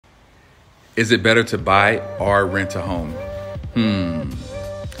Is it better to buy or rent a home?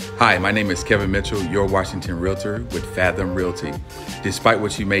 Hi, my name is Kevin Mitchell, your Washington Realtor with Fathom Realty. Despite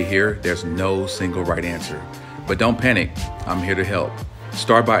what you may hear, there's no single right answer. But don't panic, I'm here to help.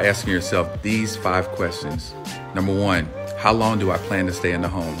 Start by asking yourself these 5 questions. Number 1, how long do I plan to stay in the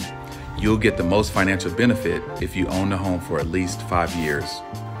home? You'll get the most financial benefit if you own the home for at least 5 years.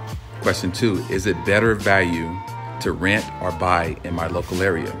 Question 2, is it better value to rent or buy in my local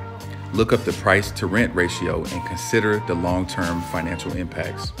area? Look up the price to rent ratio and consider the long-term financial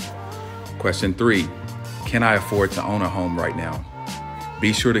impacts. Question 3, can I afford to own a home right now?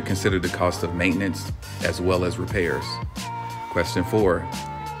 Be sure to consider the cost of maintenance as well as repairs. Question 4,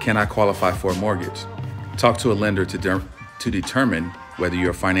 can I qualify for a mortgage? Talk to a lender to determine whether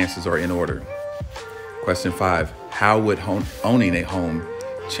your finances are in order. Question 5, how would owning a home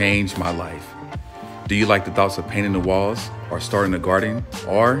change my life? Do you like the thoughts of painting the walls or starting a garden,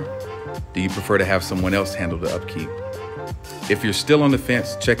 or do you prefer to have someone else handle the upkeep? If you're still on the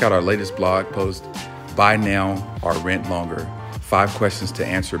fence, check out our latest blog post, Buy Now or Rent Longer, 5 questions to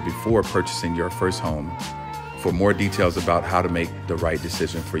answer before purchasing your first home, for more details about how to make the right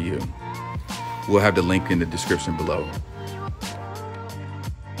decision for you. We'll have the link in the description below.